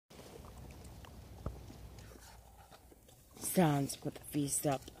It's time to put the feast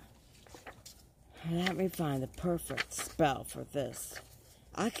up. Let me find the perfect spell for this.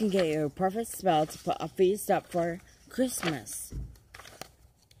 I can get you a perfect spell to put a feast up for Christmas.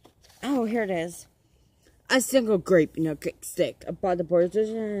 Oh, here it is. A single grape cake stick, about the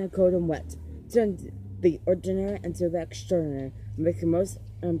portion and cold and wet. Turn the ordinary into the extraordinary. Make the most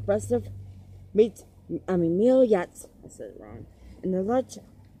impressive meal yet. I said it wrong. In a large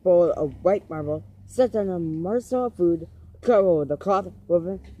bowl of white marble, set down a morsel of food, cover the cloth,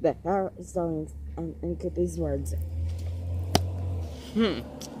 woven the hair stones, and get these words. They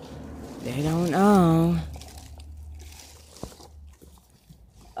don't know.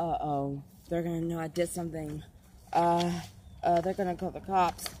 Uh-oh. They're gonna know I did something. They're gonna call the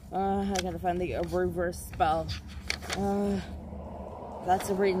cops. I gotta find the reverse spell. That's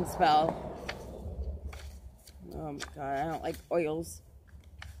a reading spell. Oh my god, I don't like oils.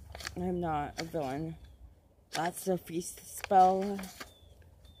 I'm not a villain. That's a feast spell.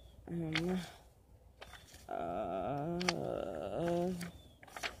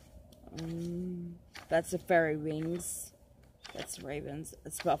 That's a fairy wings. That's ravens.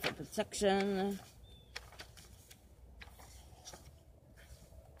 A spell for protection.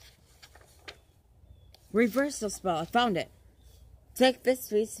 Reversal spell. I found it. Take this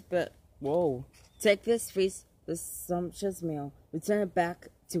feast, Take this feast, this sumptuous meal. Return it back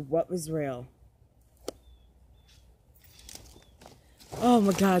to what was real. Oh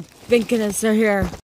my god. Thank goodness they're here.